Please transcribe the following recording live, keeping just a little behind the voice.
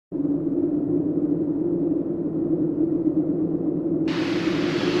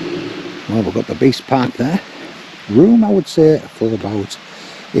Well, we've got the beast park there. Room, I would say, for about,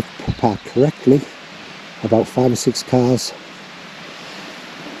 if parked correctly, about 5 or 6 cars.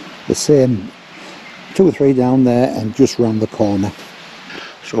 The same 2 or 3 down there and just round the corner.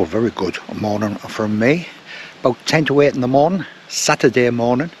 So very good morning from me. About 10 to 8 in the morning, Saturday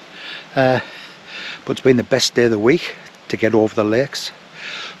morning. But it's been the best day of the week to get over the lakes.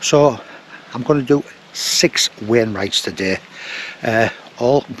 So I'm going to do 6 Wainwrights today.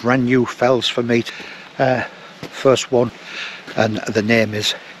 All brand new fells for me. First one, and the name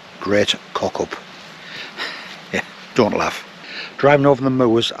is Great Cockup. Yeah, don't laugh. Driving over the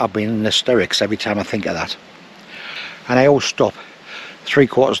moors, I've been in hysterics every time I think of that. And I always stop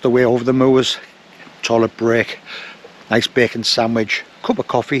 3/4 of the way over the moors, toilet break, nice bacon sandwich, cup of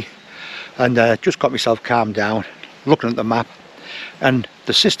coffee, and just got myself calmed down, looking at the map. And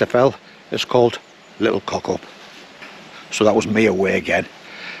the sister fell is called Little Cockup. So that was me away again.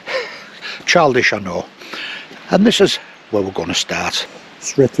 Childish, I know. And this is where we're going to start.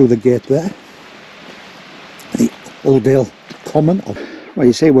 Straight through the gate there. The Uldale Common. Well,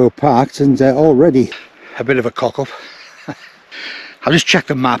 you see we're parked and already a bit of a cock up. I just checked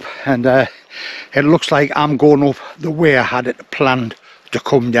the map and it looks like I'm going up the way I had it planned to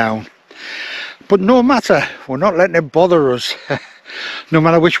come down. But no matter, we're not letting it bother us. No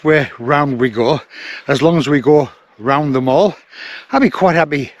matter which way round we go, as long as we go round them all, I'll be quite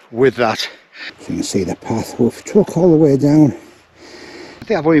happy with that. So you can see the path we've took all the way down. I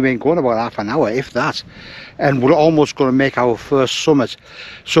think I've only been going about half an hour, if that, and we're almost going to make our first summit.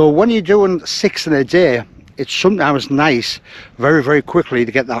 So when you're doing 6 in a day, it's sometimes nice very, very quickly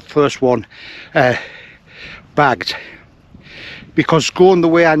to get that first one bagged. Because going the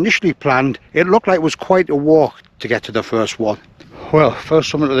way I initially planned, it looked like it was quite a walk to get to the first one. Well, first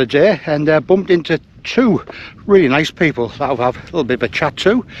summit of the day, and bumped into 2 really nice people that I'll have a little bit of a chat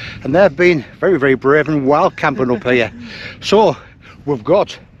to, and they've been very, very brave and wild camping up here. So we've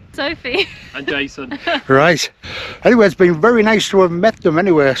got Sophie and Jason. Right. Anyway, it's been very nice to have met them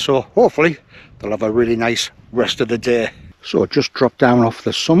anyway, so hopefully they'll have a really nice rest of the day. So just dropped down off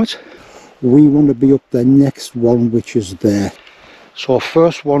the summit. We want to be up the next one, which is there. So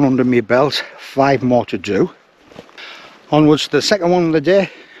first one under my belt, 5 more to do. Onwards to the second one of the day,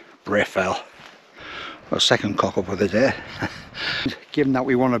 Brae Fell. Our second cock up of the day. Given that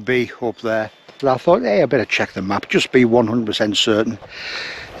we want to be up there, I thought, hey, I better check the map, just be 100% certain.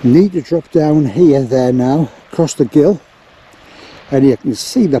 Need to drop down here, there now, across the gill, and you can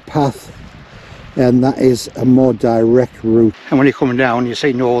see the path, and that is a more direct route. And when you're coming down, you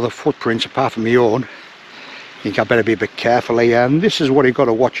see no other footprints apart from your own. I think I better be a bit careful here, and this is what you've got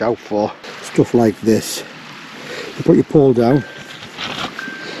to watch out for. Stuff like this. You put your pole down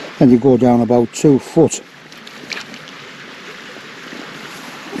and you go down about 2 foot.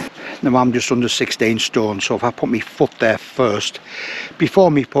 Now I'm just under 16 stone, so if I put my foot there first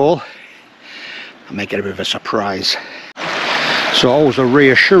before my pole, I may get a bit of a surprise. So always a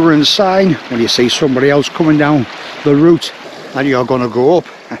reassuring sign when you see somebody else coming down the route and you're going to go up.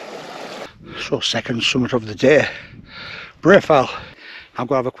 So second summit of the day, Brae Fell. I'm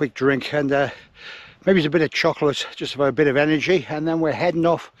going to have a quick drink and maybe it's a bit of chocolate, just for a bit of energy, and then we're heading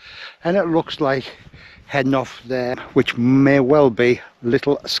off, and it looks like heading off there, which may well be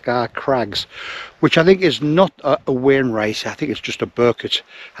Little Scar Crags, which I think is not a Wainwright. I think it's just a Burkett.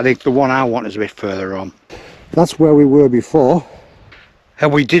 I think the one I want is a bit further on. That's where we were before,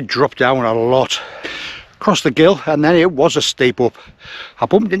 and we did drop down a lot across the gill, and then it was a steep up. I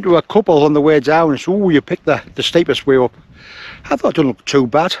bumped into a couple on the way down and said, oh, you picked the steepest way up. I thought it didn't look too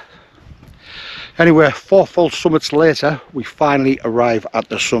bad. Anyway, 4 full summits later, we finally arrive at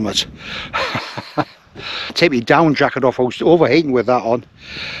the summit. Take my down jacket off, I was overheating with that on.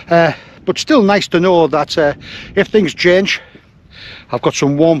 But still nice to know that if things change, I've got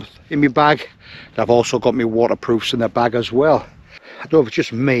some warmth in my bag. I've also got my waterproofs in the bag as well. I don't know if it's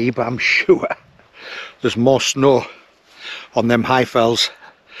just me, but I'm sure there's more snow on them high fells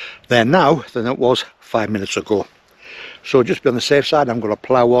there now than it was 5 minutes ago. So just be on the safe side, I'm going to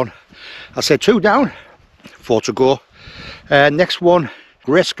plough on. I said 2 down, 4 to go. Next one,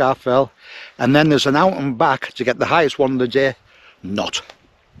 Great Cockup Fell, and then there's an out and back to get the highest one of the day, Knott.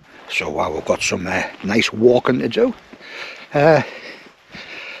 So while we've got some nice walking to do, a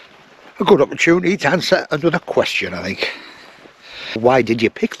good opportunity to answer another question, I think. Why did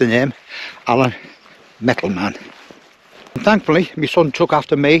you pick the name alanmetalman? Thankfully, my son took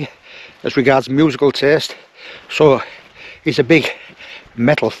after me as regards musical taste, so he's a big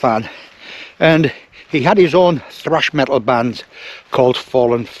metal fan, and he had his own thrash metal band called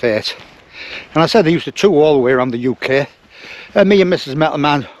Fallen Fate. And I said they used to tour all the way around the UK, Me and Mrs.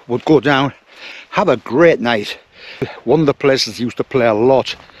 Metalman would go down, have a great night. One of the places he used to play a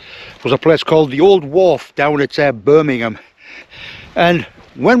lot was a place called the Old Wharf down at Birmingham. And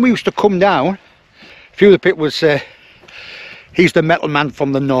when we used to come down, a few of the people would say, he's the metal man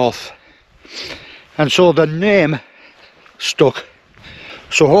from the north. And so the name stuck.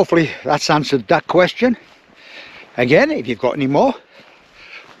 So hopefully that's answered that question. Again, if you've got any more,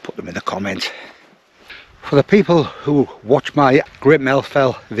 put them in the comments. For the people who watch my Great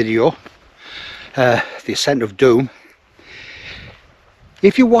Fell video, The Ascent of Doom,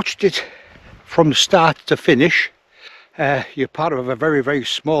 if you watched it from start to finish, you're part of a very, very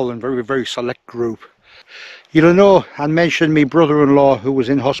small and very, very select group. You'll know I mentioned my brother-in-law who was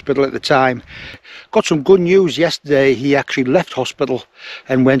in hospital at the time. Got some good news yesterday. He actually left hospital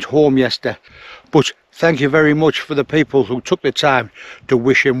and went home yesterday. But thank you very much for the people who took the time to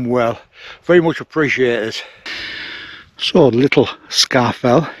wish him well. Very much appreciated. So, little Scar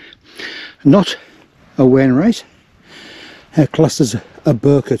Fell, not a Wainwright, classed as a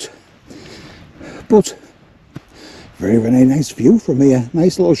Burkett. But very, very nice view from here.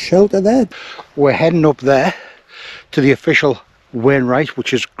 Nice little shelter there. We're heading up there to the official Wainwright,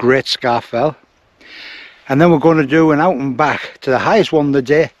 which is Great Fell. And then we're going to do an out and back to the highest one of the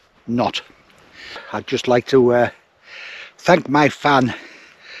day, Knott. I'd just like to thank my fan.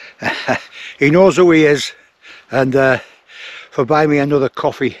 He knows who he is, and for buying me another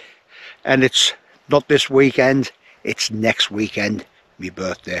coffee. And it's not this weekend, it's next weekend, my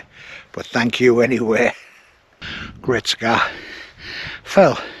birthday. But thank you anyway. Great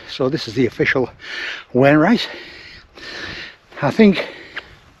Fell. So this is the official Wainwright. I think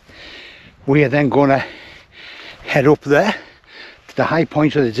we are then going to head up there to the high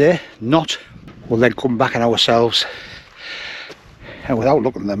point of the day, Knott. We'll then come back on ourselves, and without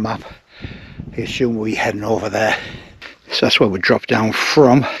looking at the map, I assume we're heading over there. So that's where we drop down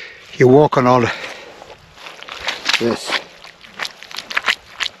from. You're walking on this,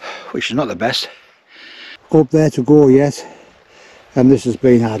 which is not the best. Up there to go yet, and this has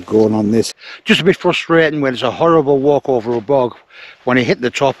been hard going on this. Just a bit frustrating when it's a horrible walk over a bog. When you hit the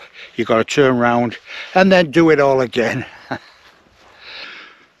top, you've got to turn round and then do it all again.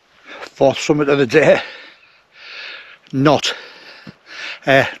 Fourth summit of the day, Knott.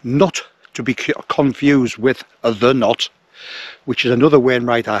 Not to be confused with the Knott, which is another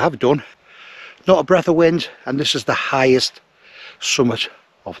Wainwright I have done. Not a breath of wind, and this is the highest summit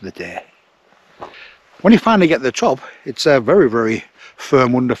of the day. When you finally get to the top, it's very, very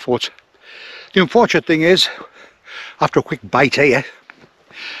firm underfoot. The unfortunate thing is, after a quick bite here,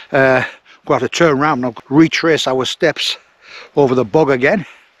 we'll have to turn around and retrace our steps over the bog again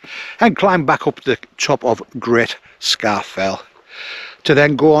and climb back up the top of Great Fell to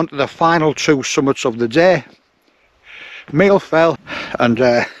then go on to the final two summits of the day, Uldale Fell and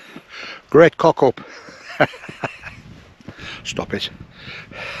Great Cockup. Stop it.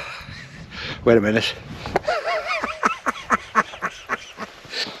 Wait a minute.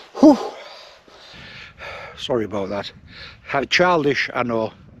 Sorry about that. How childish, I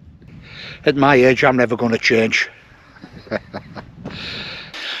know. At my age, I'm never going to change.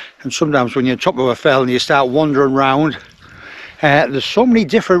 And sometimes when you're on top of a fell and you start wandering around, there's so many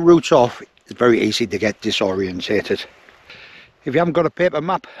different routes off, it's very easy to get disorientated. If you haven't got a paper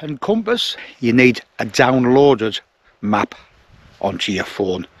map and compass, you need a downloaded map onto your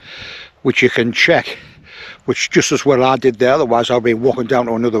phone, which you can check, which just as well I did there, otherwise I'll be walking down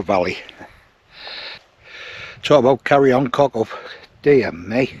to another valley. Talk about carry on cock up, dear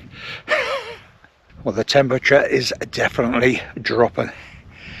me. Well, the temperature is definitely dropping.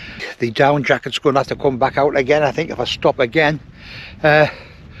 The down jacket's going to have to come back out again, I think, if I stop again.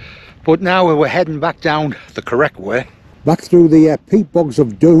 But now we're heading back down the correct way. Back through the peat bogs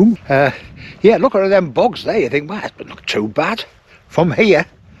of doom. Yeah, look at them bogs there, you think, well, it's not too bad. From here,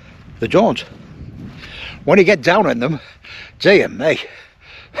 they don't. When you get down in them, dear me.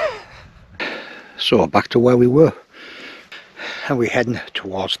 So back to where we were, and we're heading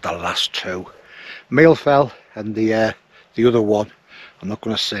towards the last two, Uldale Fell and the other one, I'm not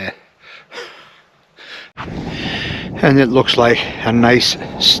going to say. And it looks like a nice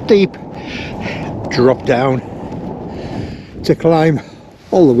steep drop down to climb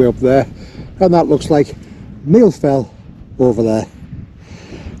all the way up there, and that looks like Uldale Fell over there,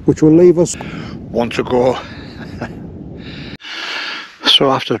 which will leave us one to go.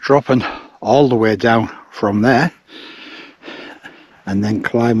 So after dropping all the way down from there and then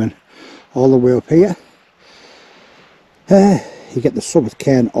climbing all the way up here, you get the summit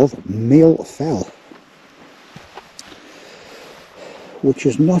cairn of Uldale Fell, which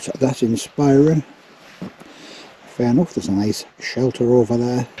is not that inspiring, if fair enough, there's a nice shelter over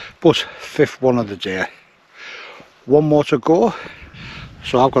there. But fifth one of the day. One more to go.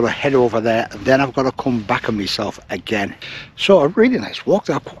 So I've got to head over there, and then I've got to come back on myself again. So a really nice walk.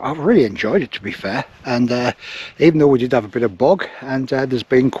 I've really enjoyed it, to be fair. And even though we did have a bit of bog, and there's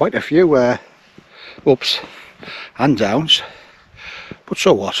been quite a few ups and downs, but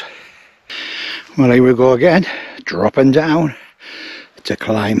so what? Well, here we go again, dropping down to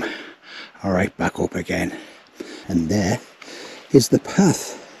climb right back up again. And there is the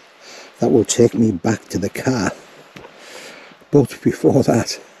path that will take me back to the car. But before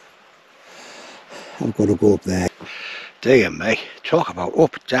that, I've got to go up there. Dear me, talk about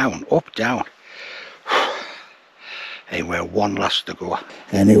up, down, up, down. Anyway, one last to go.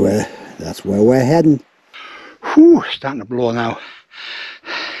 Anyway, that's where we're heading. Whew, starting to blow now.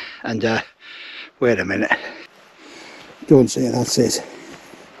 And wait a minute. Don't say that's it.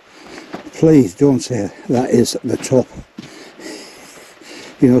 Please don't say that is the top.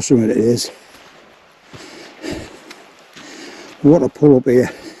 You know something it is. What a pull up here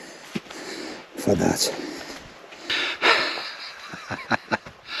for that.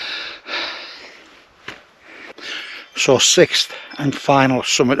 So sixth and final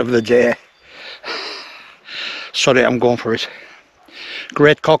summit of the day. Sorry, I'm going for it.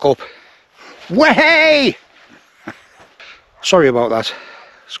 Great Cockup. Way! Sorry about that.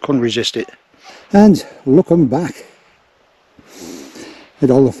 Just couldn't resist it. And looking back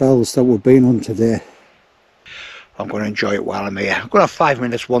at all the fells that we've been on today, I'm going to enjoy it while I'm here. I'm going to have 5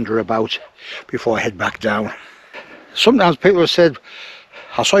 minutes wander about before I head back down. Sometimes people have said,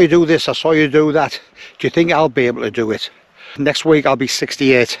 I saw you do this, I saw you do that. Do you think I'll be able to do it? Next week I'll be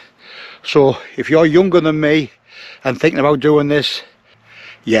 68. So if you're younger than me and thinking about doing this,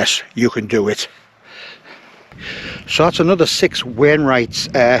 yes, you can do it. So that's another 6 Wainwrights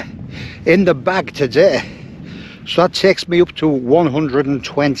in the bag today. So that takes me up to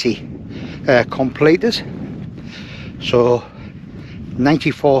 120 completed. So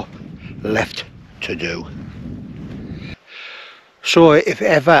 94 left to do. So if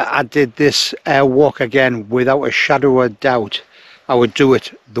ever I did this walk again without a shadow of doubt, I would do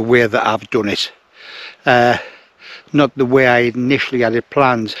it the way that I've done it. Not the way I initially had it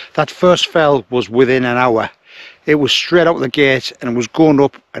planned. That first fell was within an hour. It was straight out the gate and it was going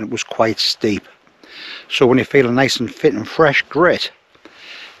up and it was quite steep. So when you're feeling nice and fit and fresh, great.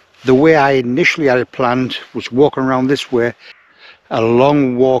 The way I initially had it planned was walking around this way, a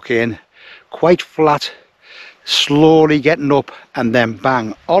long walk in, quite flat, slowly getting up, and then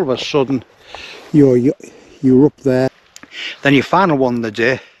bang, all of a sudden you're up there. Then your final one of the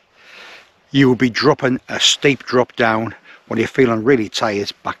day, you will be dropping a steep drop down when you're feeling really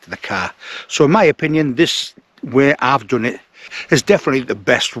tired back to the car. So in my opinion, this way I've done it is definitely the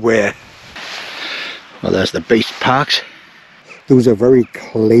best way. Well, there's the beast parks. There was a very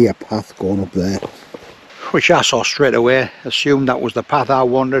clear path going up there, which I saw straight away, assumed that was the path I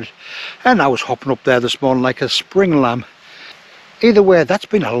wanted, and I was hopping up there this morning like a spring lamb. Either way, that's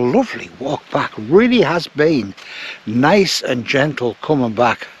been a lovely walk back, really has been nice and gentle coming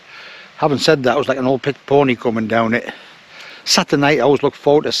back. Having said that, I was like an old pit pony coming down it. Saturday night, I always look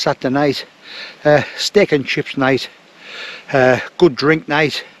forward to Saturday night. Steak and chips night, good drink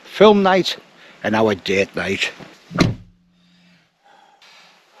night, film night, and our date night.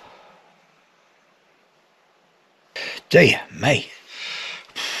 Dear me.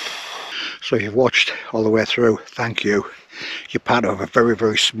 So you've watched all the way through, thank you. You're part of a very,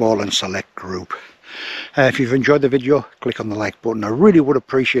 very small and select group. If you've enjoyed the video, click on the like button. I really would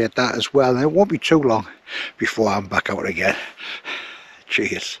appreciate that as well, and it won't be too long before I'm back out again.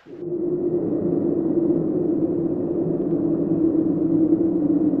 Cheers.